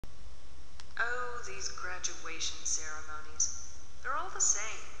these graduation ceremonies. They're all the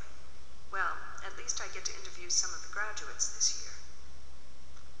same. Well, at least I get to interview some of the graduates this year.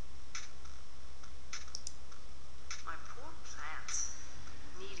 My poor plants,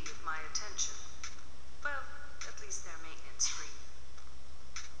 needy of my attention. Well, at least they're maintenance-free.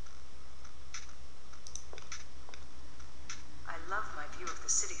 I love my view of the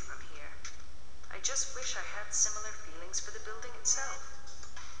city from here. I just wish I had similar feelings for the building itself.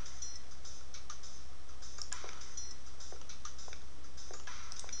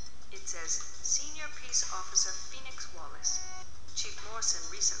 It says, Senior Peace Officer Phoenix Wallace. Chief Morrison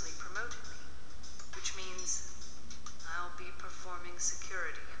recently promoted me, which means I'll be performing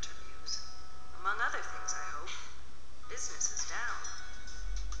security interviews. Among other things, I hope. Business is down.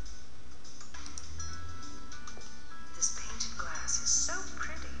 This painted glass is so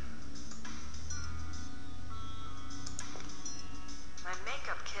pretty. My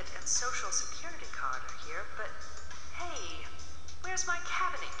makeup kit and social security card are here, but hey, where's my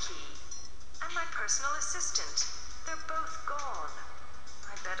cabinet key? And my personal assistant? They're both gone.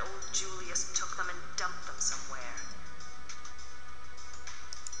 I bet old Julius took them and dumped them somewhere.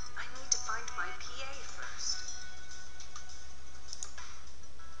 I need to find my PA first.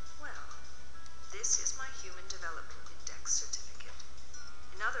 Well, this is my Human Development Index certificate.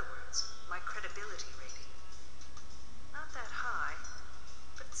 In other words, my credibility rating. Not that high,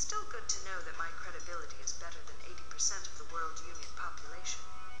 but it's still good to know that my credibility is better than 80% of the World Union population.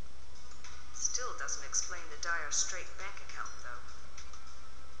 Still doesn't explain the dire straight bank account, though.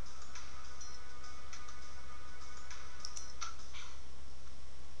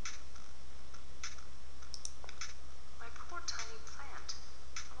 My poor tiny plant.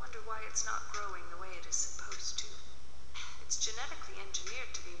 I wonder why it's not growing the way it is supposed to. It's genetically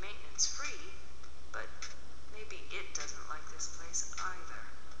engineered to be maintenance-free, but maybe it doesn't like this place either.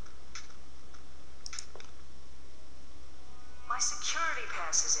 My security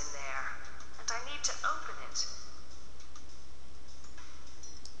pass is in there, and I need to open it.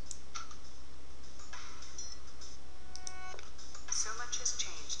 So much has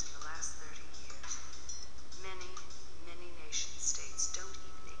changed in the last 30 years. Many, many nation-states don't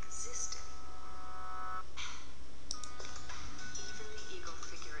even exist anymore. Even the eagle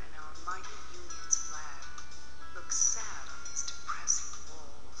figure in our mighty Union's flag looks sad on these depressing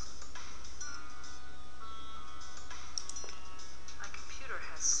walls. My computer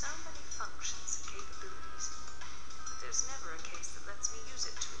has so many functions and capabilities, but there's never a case that lets me use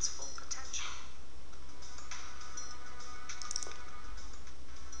it to its full potential.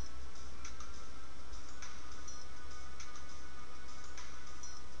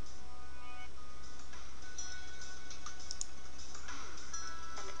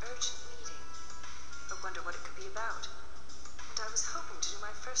 An urgent meeting. I wonder what it could be about. And I was hoping to do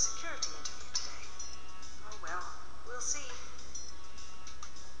my first security interview today. Oh well, we'll see.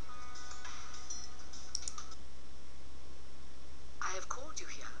 I have called you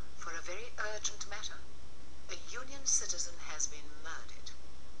here for a very urgent matter. A Union citizen has been murdered.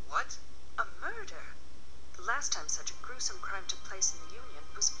 What? A murder? The last time such a gruesome crime took place in the Union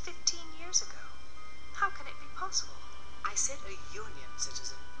was 15 years ago. How can it be possible? I said a Union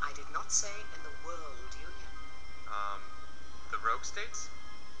citizen. I did not say in the World Union. The Rogue States?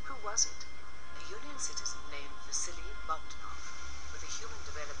 Who was it? A Union citizen named Vasily Bogdanov, with a Human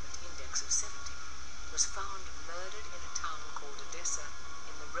Development Index of 70, was found murdered in a town called Odessa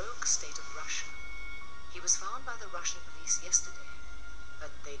in the Rogue State of Russia. He was found by the Russian police yesterday,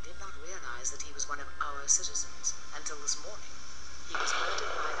 but they did not realize that he was one of our citizens until this morning. He was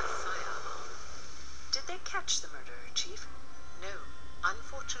murdered by a firearm. Did they catch the murderer, Chief? No.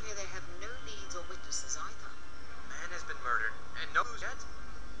 Unfortunately, they have no leads or witnesses either. Man has been murdered, and no clues yet?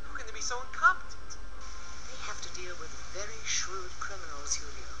 How can they be so incompetent? They have to deal with very shrewd criminals,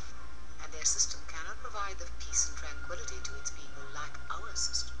 Julio, and their system cannot provide the peace and tranquility to its people like our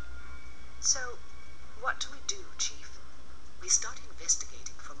system. So, what do we do, Chief? We start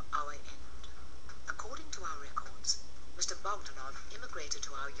investigating from our end. According to our records, Mr. Bogdanov immigrated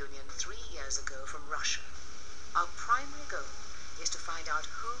to our Union 3 years ago from Russia. Our primary goal is to find out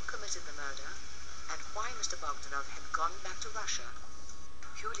who committed the murder and why Mr. Bogdanov had gone back to Russia.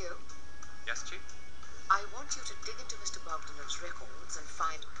 Julio, Yes, Chief? I want you to dig into Mr. Bogdanov's records and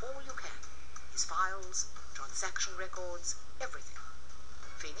find all you can. His files, transaction records, everything.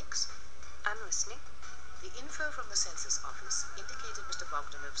 Phoenix? I'm listening. The info from the census office indicated Mr.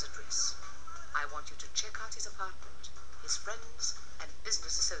 Bogdanov's address. I want you to check out his apartment, his friends, and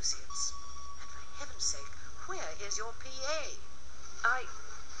business associates. And for heaven's sake, where is your PA? I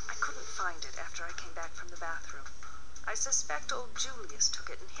couldn't find it after I came back from the bathroom. I suspect old Julius took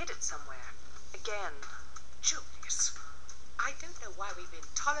it and hid it somewhere. Again. Julius. I don't know why we've been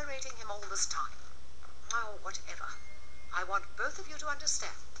tolerating him all this time. Oh, whatever. I want both of you to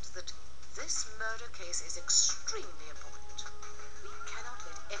understand that this murder case is extremely important. We cannot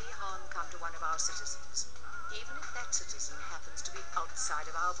let any harm come to one of our citizens, even if that citizen happens to be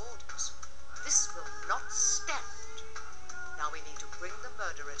outside of our borders. This will not stand. Now we need to bring the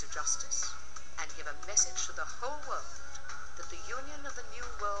murderer to justice and give a message to the whole world that the Union of the New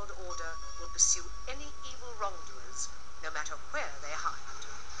World Order will pursue any evil wrongdoers, no matter where they hide.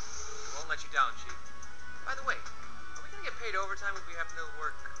 We won't let you down, Chief. By the way, are we gonna get paid overtime if we have to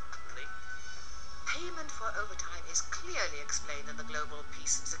work late? Payment for overtime is clearly explained in the Global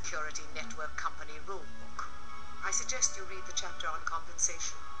Peace and Security Network Company Rulebook. I suggest you read the chapter on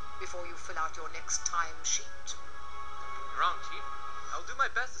compensation before you fill out your next time sheet. Don't get me wrong, Chief. I'll do my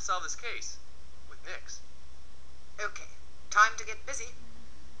best to solve this case. With Nix. Okay, time to get busy.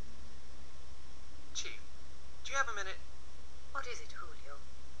 Chief, do you have a minute? What is it, Julio?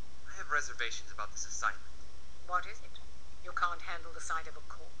 I have reservations about this assignment. What is it? You can't handle the sight of a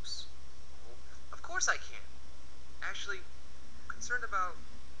corpse. Well, of course I can. Actually, I'm concerned about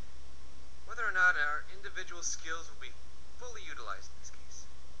whether or not our individual skills will be fully utilized in this case.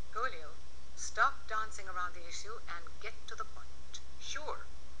 Julio, stop dancing around the issue and get to the point. Sure.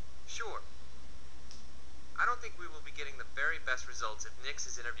 I don't think we will be getting the very best results if Nix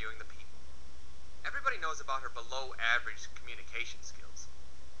is interviewing the people. Everybody knows about her below-average communication skills.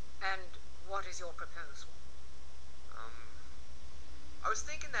 And what is your proposal? I was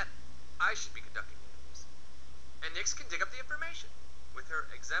thinking that I should be conducting the interviews. And Nix can dig up the information. With her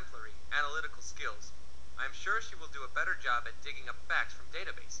exemplary analytical skills, I am sure she will do a better job at digging up facts from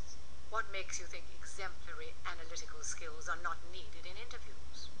databases. What makes you think exemplary analytical skills are not needed in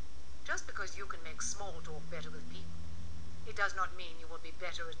interviews? Just because you can make small talk better with people, it does not mean you will be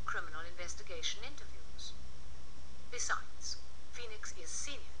better at criminal investigation interviews. Besides, Phoenix is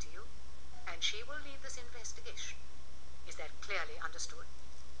senior to you, and she will lead this investigation. Is that clearly understood?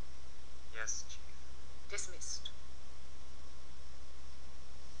 Yes, Chief. Dismissed.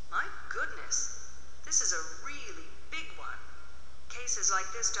 My goodness. This is a really big one. Cases like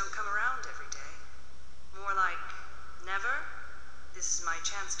this don't come around every day. More like never. This is my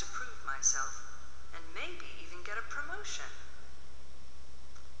chance to prove myself, and maybe even get a promotion.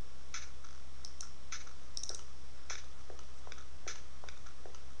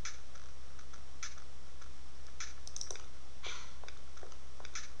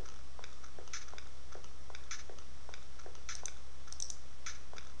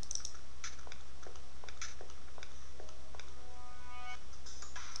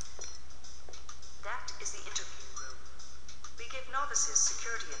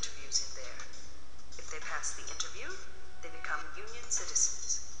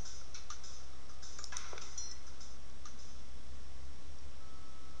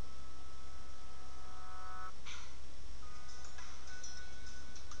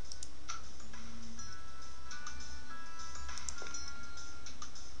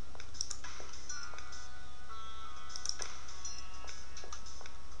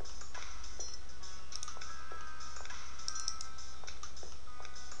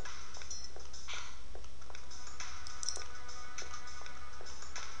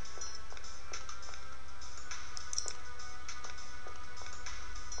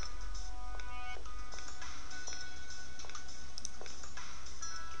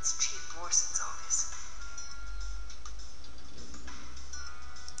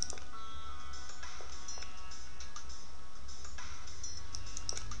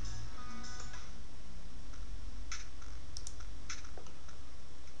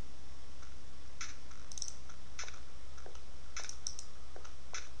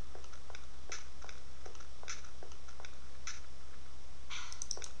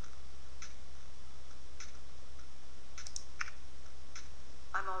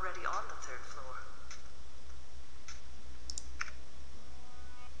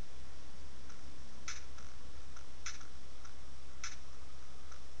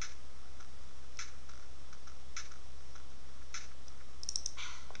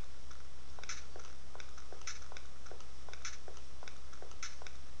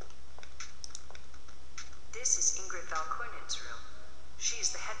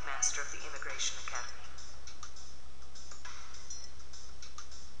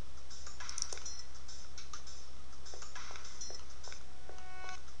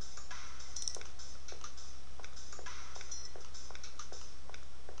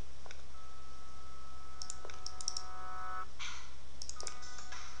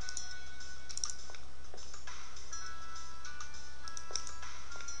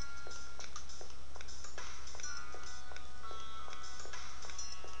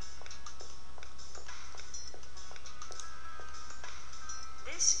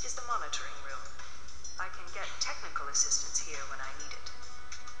 monitoring room. I can get technical assistance here when I need it.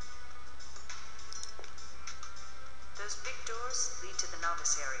 Those big doors lead to the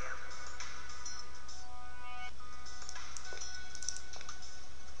novice area.